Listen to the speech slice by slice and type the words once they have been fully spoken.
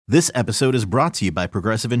This episode is brought to you by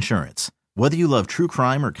Progressive Insurance. Whether you love true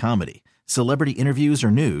crime or comedy, celebrity interviews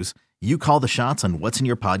or news, you call the shots on what's in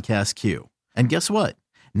your podcast queue. And guess what?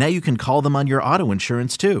 Now you can call them on your auto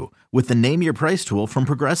insurance too with the Name Your Price tool from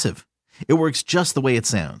Progressive. It works just the way it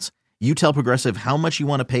sounds. You tell Progressive how much you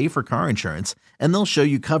want to pay for car insurance, and they'll show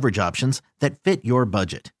you coverage options that fit your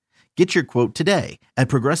budget. Get your quote today at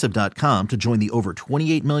Progressive.com to join the over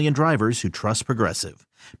 28 million drivers who trust Progressive.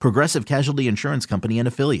 Progressive Casualty Insurance Company and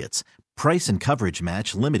Affiliates. Price and coverage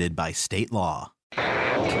match limited by state law.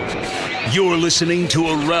 You're listening to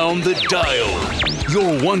Around the Dial,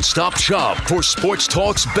 your one-stop shop for sports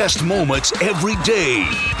talk's best moments every day.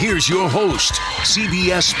 Here's your host,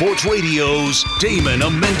 CBS Sports Radio's Damon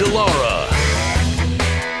Amendolara.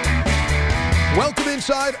 Welcome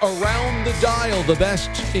inside Around the Dial, the best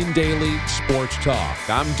in daily sports talk.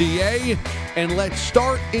 I'm DA, and let's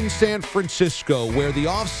start in San Francisco, where the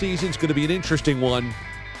offseason is going to be an interesting one.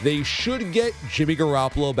 They should get Jimmy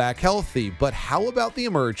Garoppolo back healthy, but how about the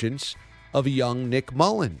emergence of young Nick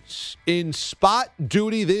Mullins? In spot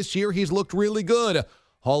duty this year, he's looked really good.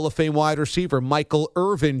 Hall of Fame wide receiver Michael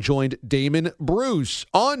Irvin joined Damon Bruce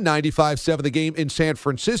on 95.7 The Game in San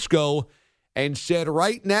Francisco and said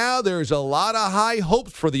right now there's a lot of high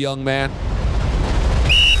hopes for the young man.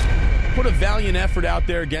 Put a valiant effort out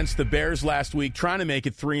there against the Bears last week, trying to make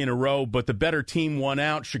it 3 in a row, but the better team won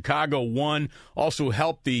out. Chicago won, also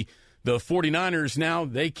helped the 49ers. Now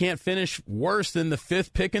they can't finish worse than the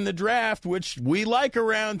 5th pick in the draft, which we like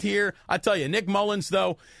around here. I tell you, Nick Mullins,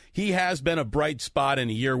 though, he has been a bright spot in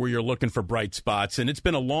a year where you're looking for bright spots, and it's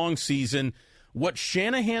been a long season. What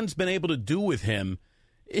Shanahan's been able to do with him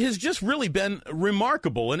has just really been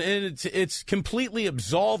remarkable, and it's completely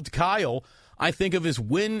absolved Kyle, I think, of his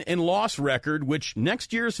win and loss record, which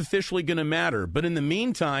next year is officially going to matter. But in the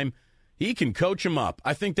meantime, he can coach him up.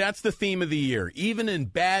 I think that's the theme of the year. Even in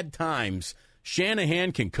bad times,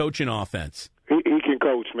 Shanahan can coach an offense. He can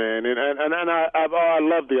coach, man, and I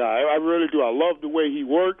love the guy. I really do. I love the way he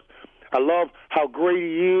works. I love how great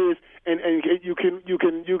he is, and you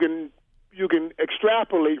can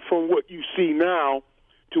extrapolate from what you see now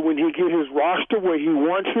to when he get his roster where he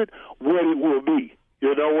wants it, what it will be.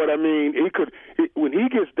 You know what I mean? When he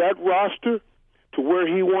gets that roster to where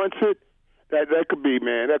he wants it, that could be,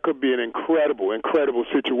 man. That could be an incredible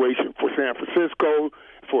situation for San Francisco,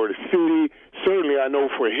 for the city. Certainly, I know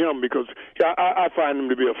for him, because I find him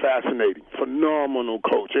to be a fascinating, phenomenal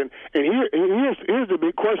coach. And here's the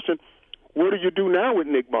big question: what do you do now with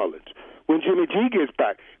Nick Mullins when Jimmy G gets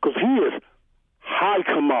back? Because he is high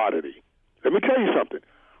commodity. Let me tell you something.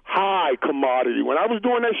 High commodity. When I was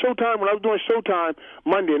doing Showtime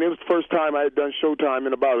Monday, and it was the first time I had done Showtime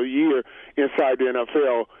in about a year inside the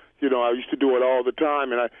NFL. You know, I used to do it all the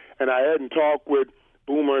time, and I hadn't talked with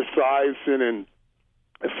Boomer Esiason and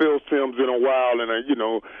Phil Simms in a while, and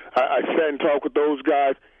I sat and talked with those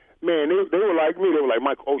guys. Man, they were like me. They were like,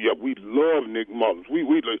 Mike, oh yeah, we love Nick Mullins.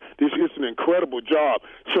 This is an incredible job.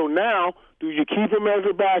 So now, do you keep him as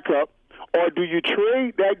a backup, or do you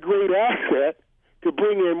trade that great asset to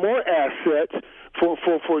bring in more assets for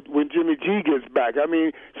when Jimmy G gets back? I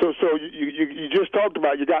mean, so you just talked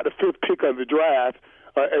about you got the 5th pick of the draft.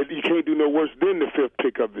 You can't do no worse than the 5th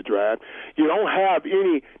pick of the draft. You don't have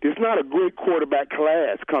any. There's not a great quarterback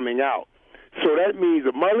class coming out. So that means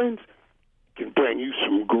that Mullins can bring you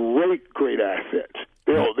some great assets.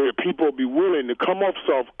 There people will be willing to come off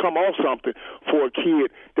something for a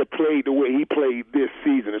kid that played the way he played this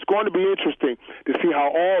season. It's going to be interesting to see how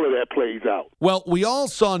all of that plays out. Well, we all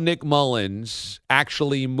saw Nick Mullins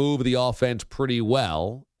actually move the offense pretty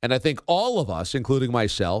well, and I think all of us, including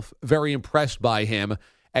myself, very impressed by him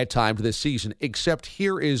at times this season. Except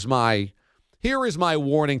here is my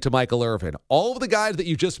warning to Michael Irvin. All of the guys that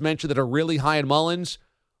you just mentioned that are really high in Mullins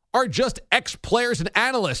are just ex-players and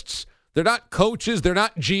analysts. They're not coaches. They're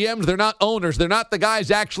not GMs. They're not owners. They're not the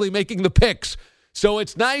guys actually making the picks. So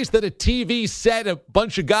it's nice that a TV set, a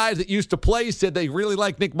bunch of guys that used to play said they really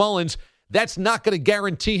like Nick Mullins. That's not going to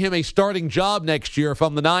guarantee him a starting job next year. If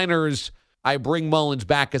I'm the Niners, I bring Mullins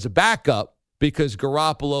back as a backup because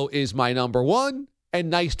Garoppolo is my number one, and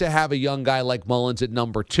nice to have a young guy like Mullins at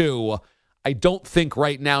number 2. I don't think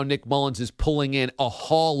right now Nick Mullins is pulling in a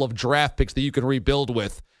haul of draft picks that you can rebuild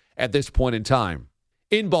with at this point in time.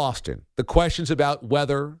 In Boston, the questions about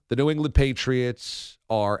whether the New England Patriots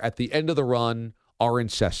are at the end of the run are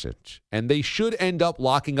incessant, and they should end up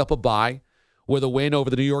locking up a bye with a win over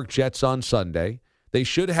the New York Jets on Sunday. They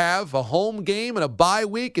should have a home game and a bye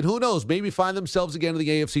week, and who knows, maybe find themselves again in the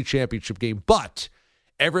AFC Championship game. But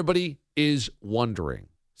everybody is wondering,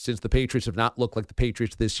 since the Patriots have not looked like the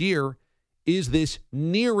Patriots this year, is this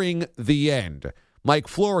nearing the end? Mike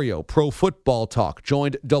Florio, Pro Football Talk,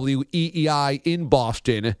 joined WEEI in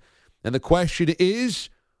Boston. And the question is,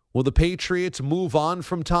 will the Patriots move on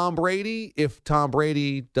from Tom Brady if Tom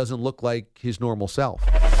Brady doesn't look like his normal self?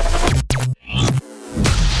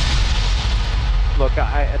 Look,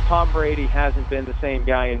 Tom Brady hasn't been the same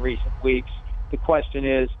guy in recent weeks. The question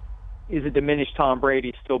is a diminished Tom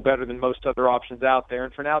Brady still better than most other options out there?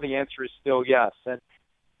 And for now, the answer is still yes. And,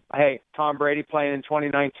 hey, Tom Brady playing in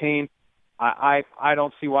 2019, I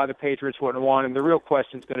don't see why the Patriots wouldn't want him. The real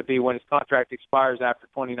question is going to be when his contract expires after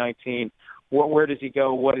 2019, where does he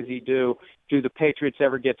go? What does he do? Do the Patriots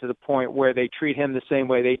ever get to the point where they treat him the same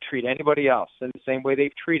way they treat anybody else and the same way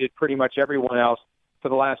they've treated pretty much everyone else for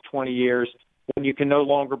the last 20 years? When you can no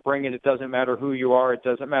longer bring it doesn't matter who you are, it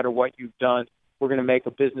doesn't matter what you've done. We're going to make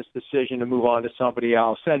a business decision to move on to somebody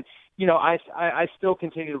else. And, I still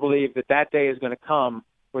continue to believe that day is going to come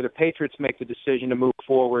where the Patriots make the decision to move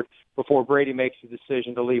forward before Brady makes the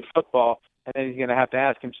decision to leave football. And then he's going to have to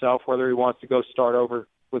ask himself whether he wants to go start over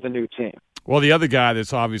with a new team. Well, the other guy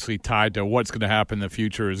that's obviously tied to what's going to happen in the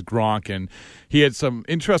future is Gronk, and he had some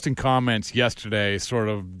interesting comments yesterday, sort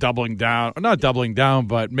of not doubling down,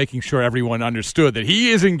 but making sure everyone understood that he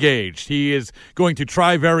is engaged. He is going to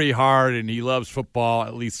try very hard, and he loves football,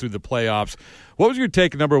 at least through the playoffs. What was your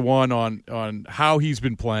take, number one, on how he's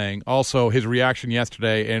been playing, also his reaction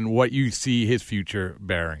yesterday, and what you see his future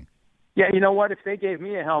bearing? Yeah, you know what? If they gave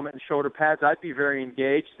me a helmet and shoulder pads, I'd be very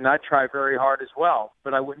engaged, and I'd try very hard as well,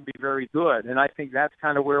 but I wouldn't be very good. And I think that's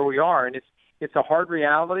kind of where we are. And it's a hard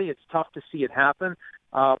reality. It's tough to see it happen.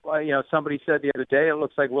 Somebody said the other day it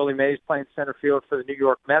looks like Willie Mays playing center field for the New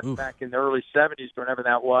York Mets back in the early 70s, whenever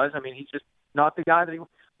that was. I mean, he's just not the guy that he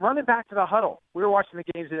 – running back to the huddle. We were watching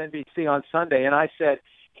the games at NBC on Sunday, and I said,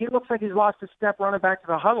 he looks like he's lost a step running back to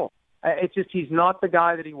the huddle. It's just he's not the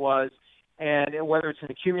guy that he was. And whether it's an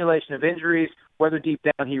accumulation of injuries, whether deep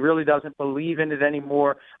down he really doesn't believe in it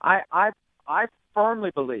anymore, I firmly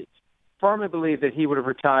believe that he would have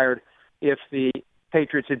retired if the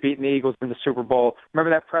Patriots had beaten the Eagles in the Super Bowl. Remember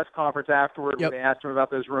that press conference afterward where they asked him about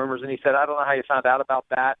those rumors, and he said, I don't know how you found out about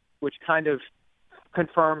that, which kind of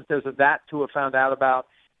confirms there's that to have found out about.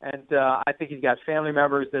 And I think he's got family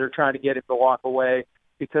members that are trying to get him to walk away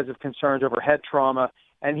because of concerns over head trauma,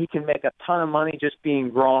 and he can make a ton of money just being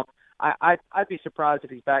Gronk. I'd be surprised if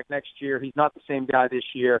he's back next year. He's not the same guy this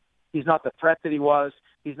year. He's not the threat that he was.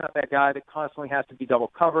 He's not that guy that constantly has to be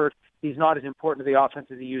double covered. He's not as important to the offense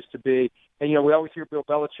as he used to be. And, we always hear Bill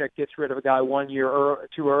Belichick gets rid of a guy 1 year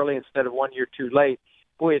too early instead of 1 year too late.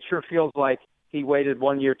 Boy, it sure feels like he waited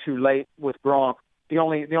 1 year too late with Gronk.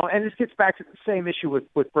 And this gets back to the same issue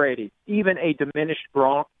with Brady. Even a diminished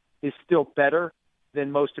Gronk is still better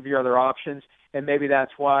than most of your other options. And maybe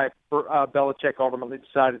that's why Belichick ultimately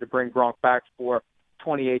decided to bring Gronk back for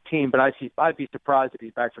 2018. But I'd be surprised if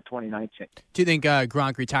he's back for 2019. Do you think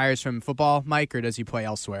Gronk retires from football, Mike, or does he play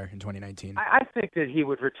elsewhere in 2019? I think that he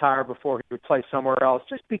would retire before he would play somewhere else,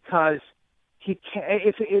 just because he can.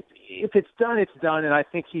 If it's done, it's done. And I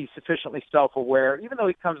think he's sufficiently self-aware. Even though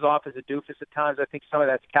he comes off as a doofus at times, I think some of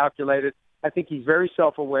that's calculated. I think he's very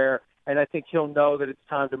self-aware, and I think he'll know that it's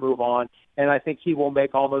time to move on. And I think he will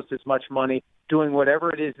make almost as much money doing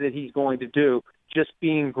whatever it is that he's going to do, just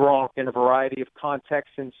being Gronk in a variety of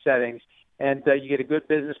contexts and settings. And you get a good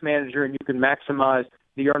business manager, and you can maximize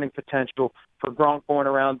the earning potential for Gronk going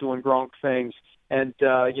around doing Gronk things. And,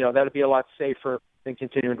 that'll be a lot safer than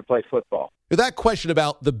continuing to play football. That question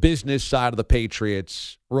about the business side of the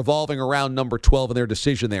Patriots revolving around number 12 and their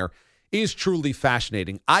decision there is truly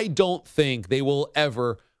fascinating. I don't think they will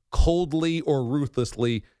ever coldly or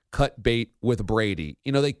ruthlessly cut bait with Brady.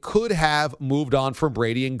 They could have moved on from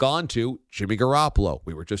Brady and gone to Jimmy Garoppolo.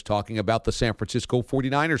 We were just talking about the San Francisco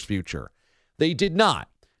 49ers future. They did not.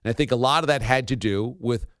 And I think a lot of that had to do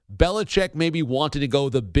with Belichick maybe wanted to go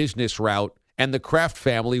the business route, and the Kraft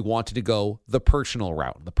family wanted to go the personal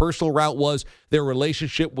route. The personal route was their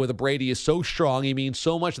relationship with Brady is so strong. He means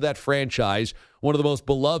so much to that franchise, one of the most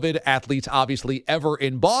beloved athletes, obviously, ever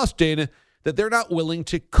in Boston, that they're not willing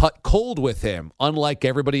to cut cold with him, unlike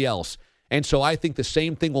everybody else. And so I think the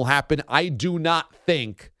same thing will happen. I do not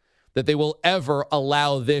think that they will ever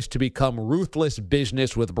allow this to become ruthless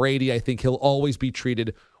business with Brady. I think he'll always be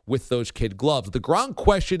treated with those kid gloves. The Gronk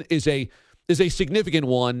question is a significant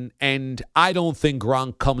one, and I don't think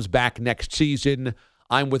Gronk comes back next season.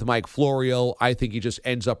 I'm with Mike Florio. I think he just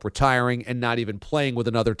ends up retiring and not even playing with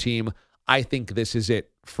another team. I think this is it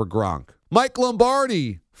for Gronk. Mike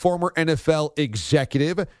Lombardi, former NFL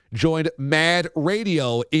executive, joined Mad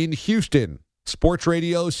Radio in Houston. Sports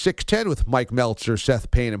Radio 610 with Mike Meltzer, Seth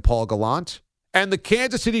Payne, and Paul Gallant. And the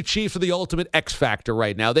Kansas City Chiefs are the ultimate X factor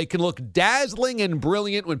right now. They can look dazzling and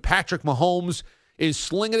brilliant when Patrick Mahomes is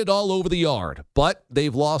slinging it all over the yard. But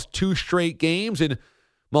they've lost 2 straight games, and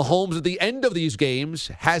Mahomes at the end of these games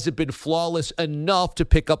hasn't been flawless enough to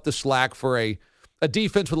pick up the slack for a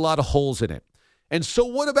defense with a lot of holes in it. And so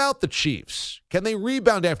what about the Chiefs? Can they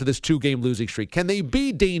rebound after this 2-game losing streak? Can they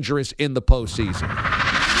be dangerous in the postseason?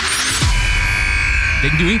 They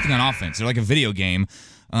can do anything on offense. They're like a video game,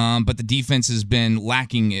 but the defense has been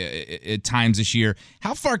lacking at times this year.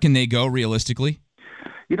 How far can they go realistically?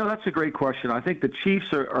 You know, that's a great question. I think the Chiefs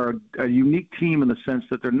are a unique team in the sense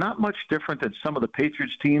that they're not much different than some of the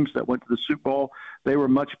Patriots teams that went to the Super Bowl. They were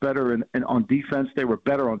much better on defense. They were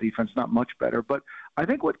better on defense, not much better. But I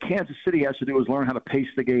think what Kansas City has to do is learn how to pace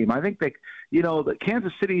the game. I think the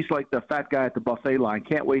Kansas City's like the fat guy at the buffet line,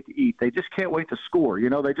 can't wait to eat. They just can't wait to score. You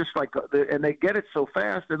know, they just and they get it so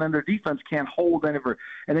fast, and then their defense can't hold anywhere,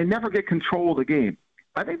 and they never get control of the game.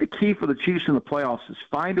 I think the key for the Chiefs in the playoffs is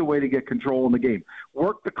find a way to get control in the game.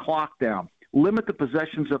 Work the clock down. Limit the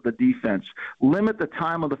possessions of the defense. Limit the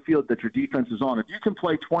time on the field that your defense is on. If you can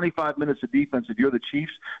play 25 minutes of defense, if you're the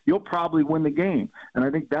Chiefs, you'll probably win the game. And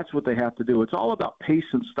I think that's what they have to do. It's all about pace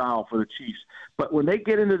and style for the Chiefs. But when they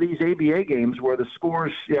get into these ABA games where the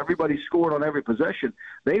scores, everybody scored on every possession,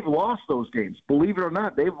 they've lost those games. Believe it or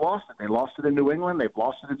not, they've lost it. They lost it in New England. They've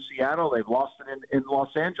lost it in Seattle. They've lost it in Los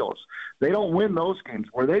Angeles. They don't win those games.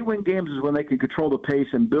 Where they win games is when they can control the pace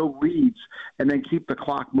and build leads and then keep the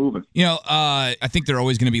clock moving. You know, I think they're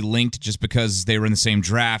always going to be linked just because they were in the same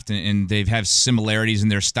draft and they have similarities in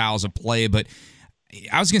their styles of play. But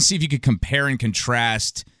I was going to see if you could compare and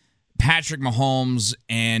contrast Patrick Mahomes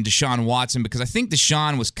and Deshaun Watson, because I think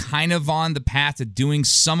Deshaun was kind of on the path to doing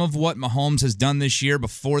some of what Mahomes has done this year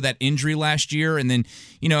before that injury last year, and then,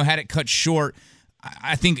 you know, had it cut short.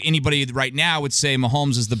 I think anybody right now would say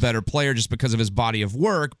Mahomes is the better player just because of his body of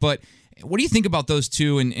work. But what do you think about those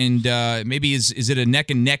two? And maybe is it a neck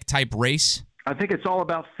and neck type race? I think it's all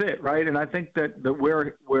about fit, right? And I think that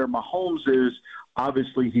where Mahomes is,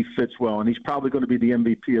 obviously he fits well, and he's probably going to be the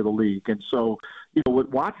MVP of the league. And so, you know,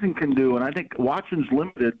 what Watson can do, and I think Watson's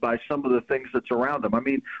limited by some of the things that's around him. I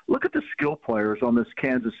mean, look at the skill players on this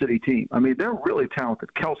Kansas City team. I mean, they're really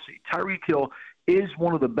talented. Kelsey, Tyreek Hill is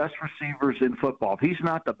one of the best receivers in football. If he's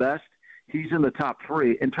not the best, he's in the top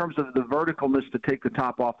 3 in terms of the verticalness to take the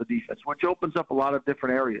top off the defense, which opens up a lot of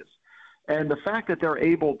different areas. And the fact that they're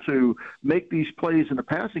able to make these plays in the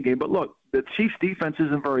passing game. But look, the Chiefs' defense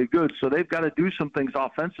isn't very good, so they've got to do some things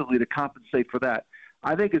offensively to compensate for that.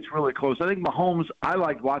 I think it's really close. I think Mahomes, I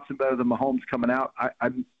like Watson better than Mahomes coming out.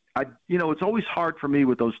 You know, it's always hard for me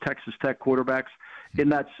with those Texas Tech quarterbacks in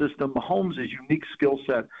that system. Mahomes is unique skill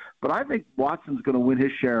set, but I think Watson's going to win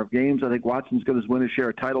his share of games. I think Watson's going to win his share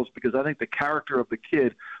of titles because I think the character of the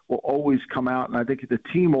kid will always come out, and I think the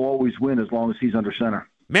team will always win as long as he's under center.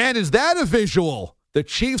 Man, is that a visual? The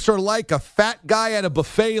Chiefs are like a fat guy at a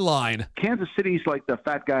buffet line. Kansas City's like the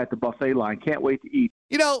fat guy at the buffet line. Can't wait to eat.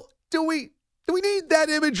 You know, do we need that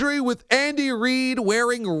imagery with Andy Reid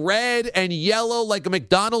wearing red and yellow like a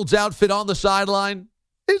McDonald's outfit on the sideline?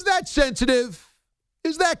 Is that sensitive?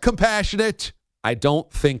 Is that compassionate? I don't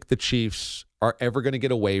think the Chiefs are ever going to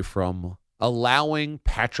get away from allowing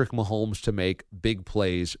Patrick Mahomes to make big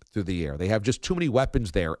plays through the air. They have just too many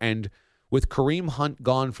weapons there. And with Kareem Hunt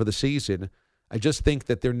gone for the season, I just think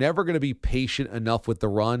that they're never going to be patient enough with the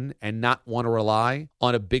run and not want to rely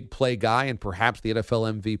on a big play guy and perhaps the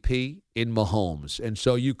NFL MVP in Mahomes. And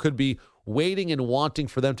so you could be waiting and wanting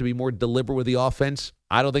for them to be more deliberate with the offense.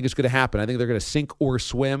 I don't think it's going to happen. I think they're going to sink or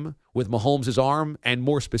swim with Mahomes' arm and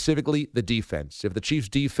more specifically the defense. If the Chiefs'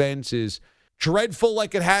 defense is dreadful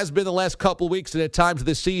like it has been the last couple of weeks and at times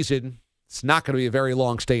this season, it's not going to be a very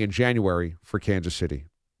long stay in January for Kansas City.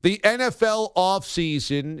 The NFL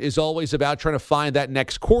offseason is always about trying to find that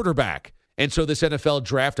next quarterback. And so this NFL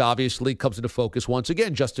draft obviously comes into focus once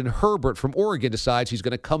again. Justin Herbert from Oregon decides he's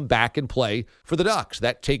going to come back and play for the Ducks.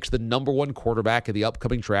 That takes the number 1 quarterback in the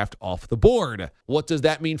upcoming draft off the board. What does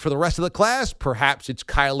that mean for the rest of the class? Perhaps it's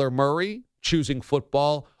Kyler Murray choosing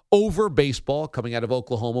football over baseball, coming out of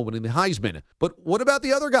Oklahoma, winning the Heisman. But what about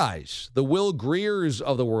the other guys? The Will Greers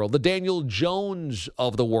of the world, the Daniel Jones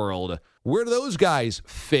of the world. Where do those guys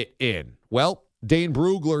fit in? Well, Dane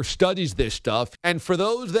Brugler studies this stuff. And for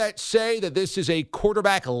those that say that this is a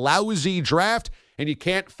quarterback lousy draft and you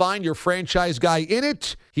can't find your franchise guy in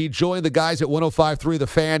it, he joined the guys at 105.3 The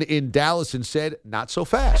Fan in Dallas and said, not so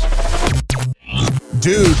fast.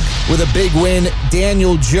 Dude, with a big win,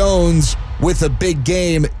 Daniel Jones with a big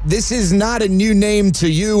game. This is not a new name to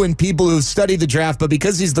you and people who've studied the draft, but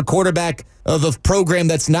because he's the quarterback of a program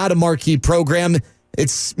that's not a marquee program,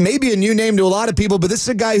 It's maybe a new name to a lot of people, but this is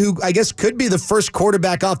a guy who I guess could be the first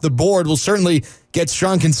quarterback off the board. Will certainly get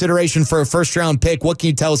strong consideration for a first-round pick. What can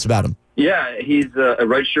you tell us about him? Yeah, he's a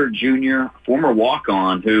redshirt junior, former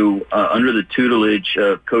walk-on who, under the tutelage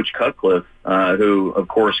of Coach Cutcliffe, who, of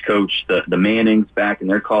course, coached the Mannings back in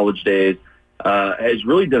their college days, has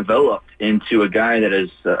really developed into a guy that has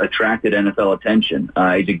attracted NFL attention.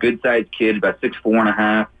 He's a good-sized kid, about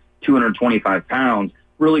 6'4.5", 225 pounds,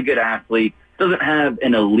 really good athlete. Doesn't have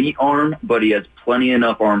an elite arm, but he has plenty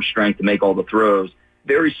enough arm strength to make all the throws.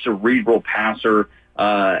 Very cerebral passer.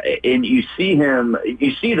 And you see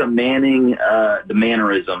the Manning, the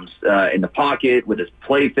mannerisms in the pocket with his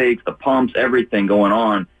play fakes, the pumps, everything going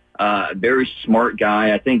on. Very smart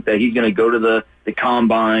guy. I think that he's going to go to the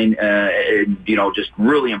combine and, just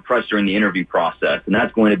really impress during the interview process. And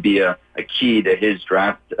that's going to be a key to his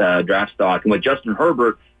draft stock. And with Justin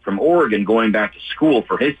Herbert from Oregon going back to school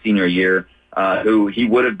for his senior year, who he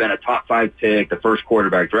would have been a top 5 pick, the first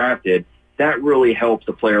quarterback drafted, that really helps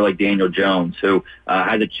a player like Daniel Jones, who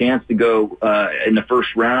has a chance to go in the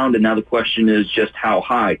first round. And now the question is just how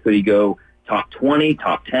high. Could he go top 20,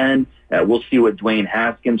 top 10? We'll see what Dwayne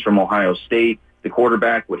Haskins from Ohio State, the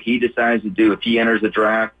quarterback, what he decides to do if he enters the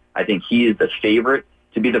draft. I think he is the favorite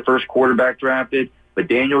to be the first quarterback drafted. But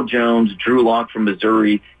Daniel Jones, Drew Lock from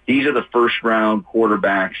Missouri, these are the first-round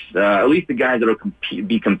quarterbacks, at least the guys that will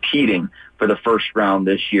be competing for the first round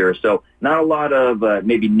this year. So not a lot of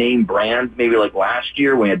maybe name brands, maybe like last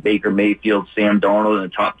year when we had Baker Mayfield, Sam Darnold in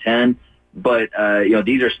the top 10. But,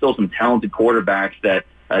 these are still some talented quarterbacks that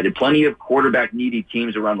there are plenty of quarterback-needy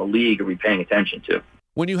teams around the league will be paying attention to.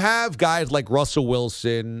 When you have guys like Russell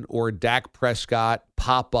Wilson or Dak Prescott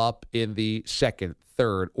pop up in the second,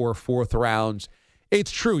 third, or fourth rounds,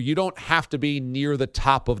 it's true, you don't have to be near the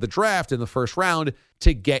top of the draft in the first round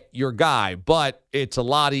to get your guy, but it's a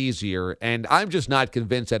lot easier. And I'm just not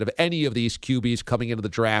convinced out of any of these QBs coming into the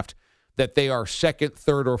draft that they are second,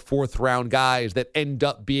 third, or fourth round guys that end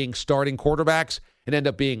up being starting quarterbacks and end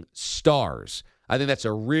up being stars. I think that's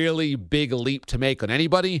a really big leap to make on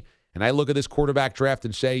anybody. And I look at this quarterback draft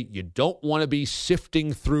and say, you don't want to be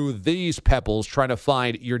sifting through these pebbles trying to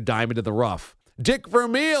find your diamond in the rough. Dick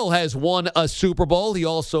Vermeil has won a Super Bowl. He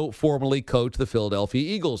also formerly coached the Philadelphia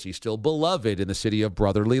Eagles. He's still beloved in the city of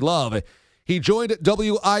brotherly love. He joined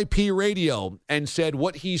WIP Radio and said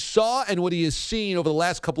what he saw and what he has seen over the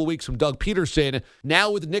last couple of weeks from Doug Peterson, now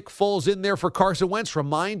with Nick Foles in there for Carson Wentz,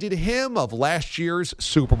 reminded him of last year's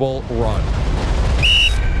Super Bowl run.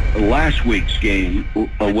 Last week's game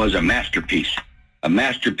was a masterpiece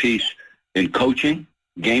in coaching,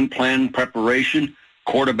 game plan preparation,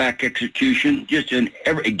 quarterback execution, just in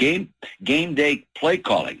every game day play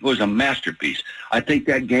calling. It was a masterpiece. I think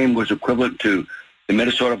that game was equivalent to the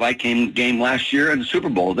Minnesota Vikings game last year in the Super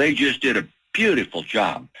Bowl. They just did a beautiful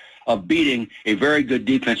job of beating a very good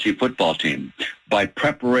defensive football team by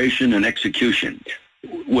preparation and execution.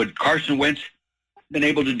 Would Carson Wentz been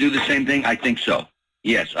able to do the same thing? I think so.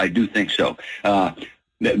 Yes, I do think so.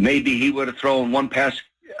 Maybe he would have thrown one pass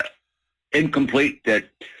incomplete that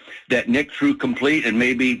Nick threw complete, and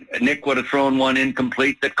maybe Nick would have thrown one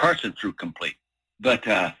incomplete that Carson threw complete. But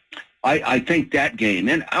I think that game,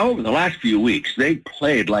 and over the last few weeks, they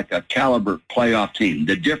played like a caliber playoff team.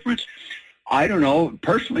 The difference, I don't know.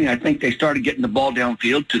 Personally, I think they started getting the ball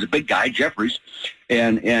downfield to the big guy, Jeffries.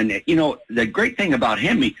 And the great thing about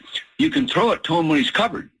him, you can throw it to him when he's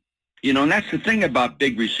covered. And that's the thing about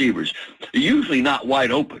big receivers. They're usually not wide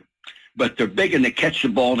open, but they're big and they catch the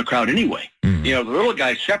ball in the crowd anyway. The little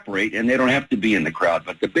guys separate and they don't have to be in the crowd,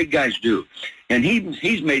 but the big guys do. And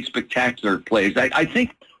he's made spectacular plays. I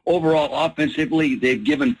think overall offensively, they've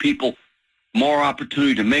given people more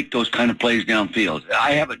opportunity to make those kind of plays downfield.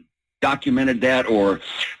 I haven't documented that or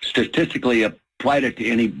statistically applied it to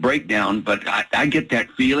any breakdown, but I get that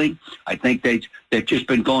feeling. I think they've just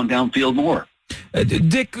been going downfield more.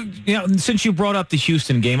 Dick, since you brought up the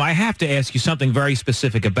Houston game, I have to ask you something very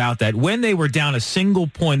specific about that. When they were down a single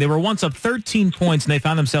point, they were once up 13 points, and they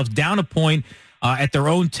found themselves down a point at their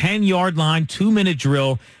own 10-yard line, 2-minute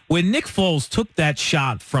drill. When Nick Foles took that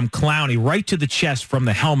shot from Clowney right to the chest from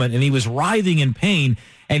the helmet, and he was writhing in pain,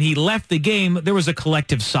 and he left the game, there was a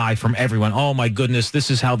collective sigh from everyone. Oh, my goodness, this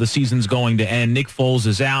is how the season's going to end. Nick Foles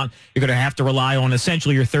is out. You're going to have to rely on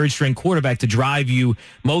essentially your third-string quarterback to drive you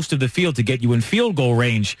most of the field to get you in field goal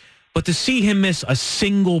range. But to see him miss a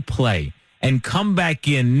single play and come back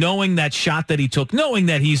in knowing that shot that he took, knowing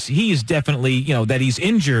that he is definitely, that he's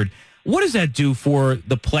injured, what does that do for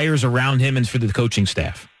the players around him and for the coaching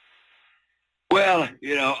staff? Well,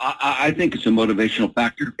 I think it's a motivational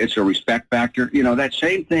factor. It's a respect factor. That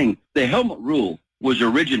same thing, the helmet rule was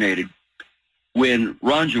originated when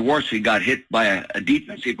Ron Jaworski got hit by a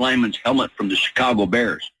defensive lineman's helmet from the Chicago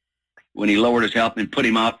Bears when he lowered his helmet and put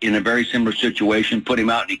him out in a very similar situation, put him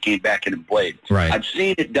out, and he came back in and played. Right. I've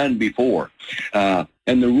seen it done before. And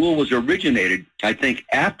the rule was originated, I think,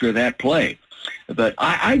 after that play. But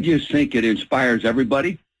I just think it inspires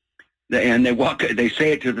everybody. And they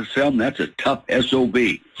say it to themselves, that's a tough SOB,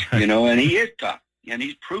 you know, and he is tough, and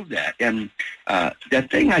he's proved that. And the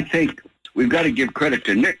thing I think we've got to give credit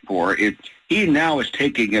to Nick for is he now is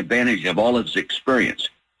taking advantage of all of his experience.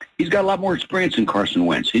 He's got a lot more experience than Carson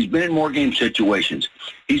Wentz. He's been in more game situations.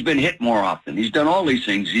 He's been hit more often. He's done all these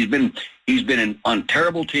things. He's been on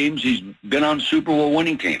terrible teams. He's been on Super Bowl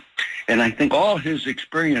winning team. And I think all his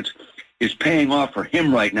experience is paying off for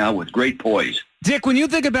him right now with great poise. Dick, when you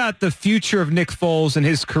think about the future of Nick Foles and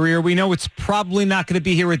his career, we know it's probably not going to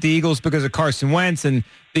be here with the Eagles because of Carson Wentz, and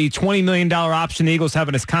the $20 million option the Eagles have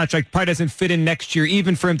in his contract probably doesn't fit in next year,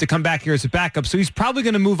 even for him to come back here as a backup. So he's probably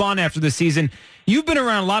going to move on after the season. You've been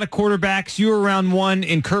around a lot of quarterbacks. You were around one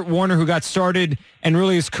in Kurt Warner who got started and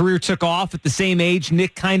really his career took off at the same age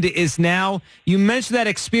Nick kind of is now. You mentioned that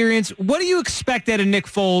experience. What do you expect out of Nick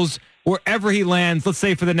Foles wherever he lands, let's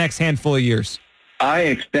say for the next handful of years? I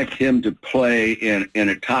expect him to play in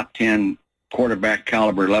a top 10 quarterback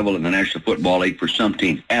caliber level in the National Football League for some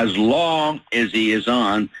teams, as long as he is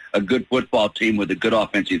on a good football team with a good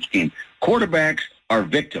offensive scheme. Quarterbacks are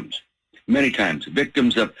victims, many times,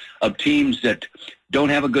 victims of teams that don't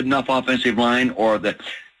have a good enough offensive line, or the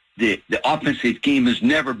offensive scheme has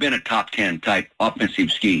never been a top 10 type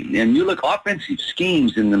offensive scheme. And you look, offensive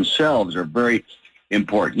schemes in themselves are very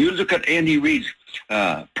important. You look at Andy Reid's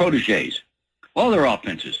proteges. All their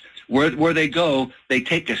offenses, where they go, they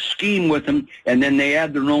take a scheme with them, and then they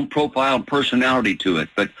add their own profile and personality to it.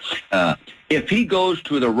 But if he goes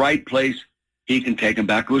to the right place, he can take them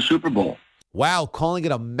back to a Super Bowl. Wow, calling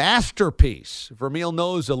it a masterpiece. Vermeil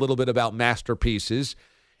knows a little bit about masterpieces.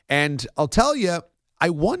 And I'll tell you, I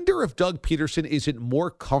wonder if Doug Peterson isn't more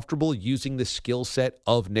comfortable using the skill set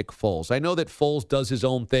of Nick Foles. I know that Foles does his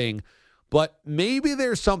own thing, but maybe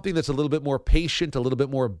there's something that's a little bit more patient, a little bit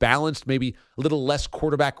more balanced, maybe a little less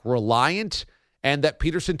quarterback reliant, and that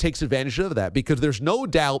Peterson takes advantage of that, because there's no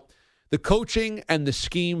doubt the coaching and the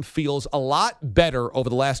scheme feels a lot better over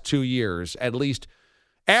the last 2 years, at least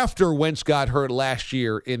after Wentz got hurt last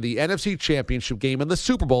year in the NFC Championship game and the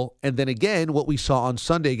Super Bowl, and then again what we saw on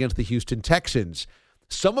Sunday against the Houston Texans.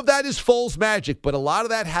 Some of that is Foles' magic, but a lot of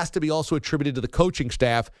that has to be also attributed to the coaching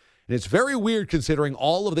staff. And it's very weird considering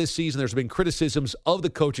all of this season there's been criticisms of the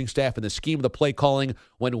coaching staff and the scheme of the play calling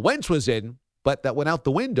when Wentz was in, but that went out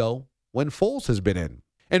the window when Foles has been in.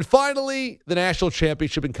 And finally, the national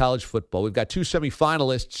championship in college football. We've got 2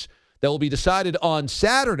 semifinalists that will be decided on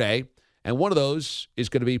Saturday, and one of those is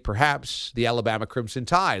going to be perhaps the Alabama Crimson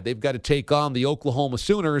Tide. They've got to take on the Oklahoma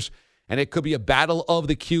Sooners, and it could be a battle of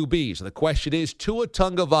the QBs. And the question is, Tua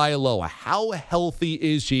Tagovailoa, how healthy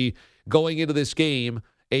is he going into this game,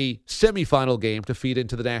 a semifinal game to feed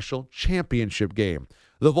into the national championship game?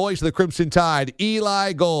 The voice of the Crimson Tide,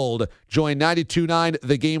 Eli Gold, joined 92.9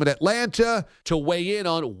 The Game in Atlanta to weigh in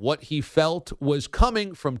on what he felt was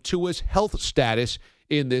coming from Tua's health status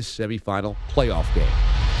in this semifinal playoff game.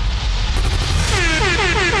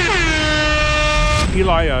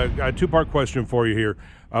 Eli, a two-part question for you here.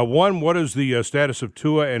 One, what is the status of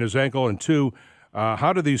Tua and his ankle? And two,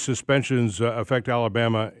 how do these suspensions affect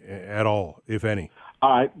Alabama at all, if any?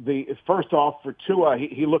 First off, for Tua,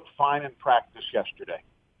 he looked fine in practice yesterday.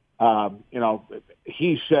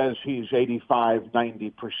 He says he's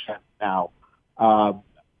 85-90% now. To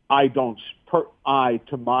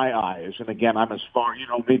my eyes, and again, I'm as far, you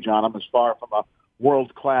know me, John, I'm as far from a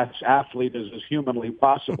world-class athlete as is humanly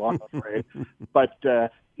possible, I'm afraid. But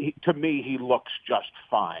to me, he looks just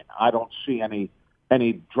fine. I don't see any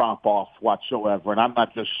drop-off whatsoever, and I'm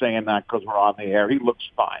not just saying that because we're on the air. He looks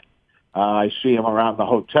fine. I see him around the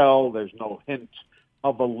hotel. There's no hint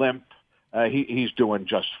of a limp. He's doing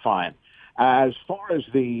just fine. As far as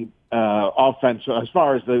the offense, as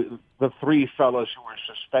far as the three fellows who were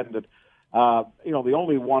suspended, the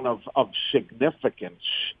only one of significance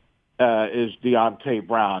is Deontay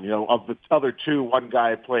Brown. Of the other two, one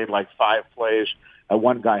guy played like 5 plays, and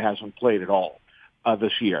one guy hasn't played at all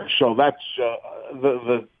this year. So that's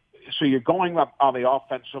so you're going up on the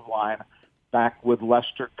offensive line back with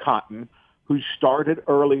Lester Cotton, who started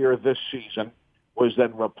earlier this season, was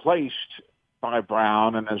then replaced by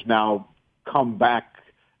Brown, and has now come back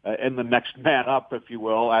in the next man up, if you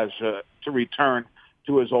will, as to return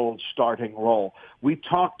to his old starting role. We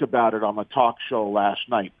talked about it on the talk show last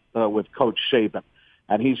night with Coach Saban,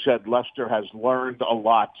 and he said Lester has learned a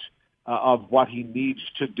lot of what he needs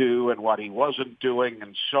to do and what he wasn't doing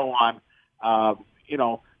and so on.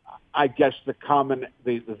 I guess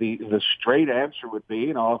the straight answer would be,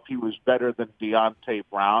 if he was better than Deontay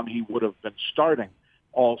Brown, he would have been starting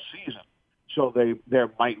all season. So there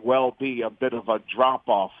might well be a bit of a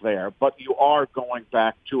drop-off there. But you are going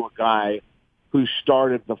back to a guy who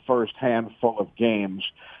started the first handful of games.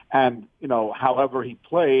 And, however he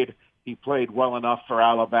played well enough for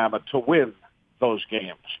Alabama to win those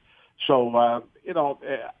games. So,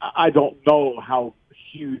 I don't know how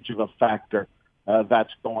huge of a factor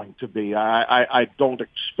that's going to be. I don't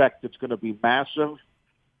expect it's going to be massive.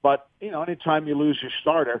 But, anytime you lose your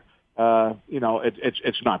starter,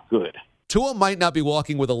 it's not good. Tua might not be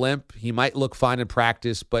walking with a limp. He might look fine in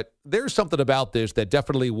practice, but there's something about this that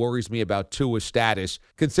definitely worries me about Tua's status,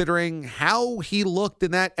 considering how he looked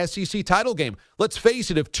in that SEC title game. Let's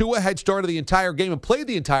face it, if Tua had started the entire game and played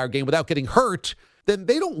the entire game without getting hurt, then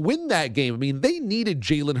they don't win that game. I mean, they needed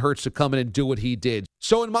Jalen Hurts to come in and do what he did.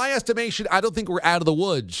 So in my estimation, I don't think we're out of the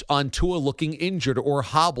woods on Tua looking injured or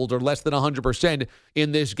hobbled or less than 100%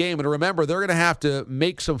 in this game. And remember, they're going to have to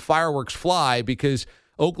make some fireworks fly because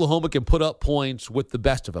Oklahoma can put up points with the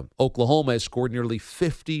best of them. Oklahoma has scored nearly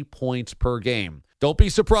 50 points per game. Don't be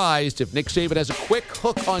surprised if Nick Saban has a quick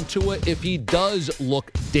hook on Tua if he does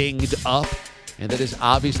look dinged up. And that is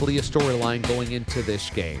obviously a storyline going into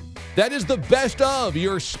this game. That is the best of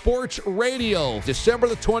your sports radio, December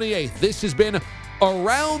the 28th. This has been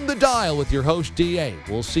Around the Dial with your host, D.A.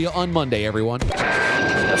 We'll see you on Monday, everyone.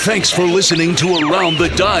 Thanks for listening to Around the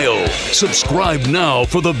Dial. Subscribe now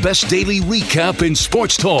for the best daily recap in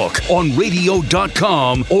sports talk on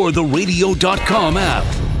radio.com or the radio.com app.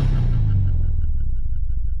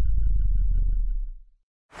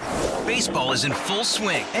 Baseball is in full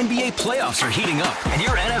swing. NBA playoffs are heating up, and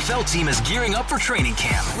your NFL team is gearing up for training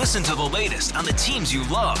camp. Listen to the latest on the teams you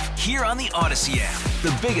love here on the Odyssey app.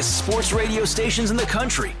 The biggest sports radio stations in the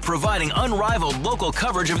country, providing unrivaled local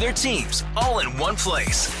coverage of their teams, all in one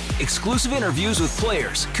place. Exclusive interviews with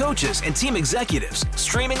players, coaches, and team executives,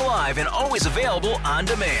 streaming live and always available on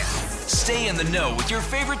demand. Stay in the know with your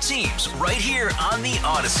favorite teams right here on the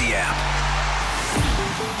Odyssey app.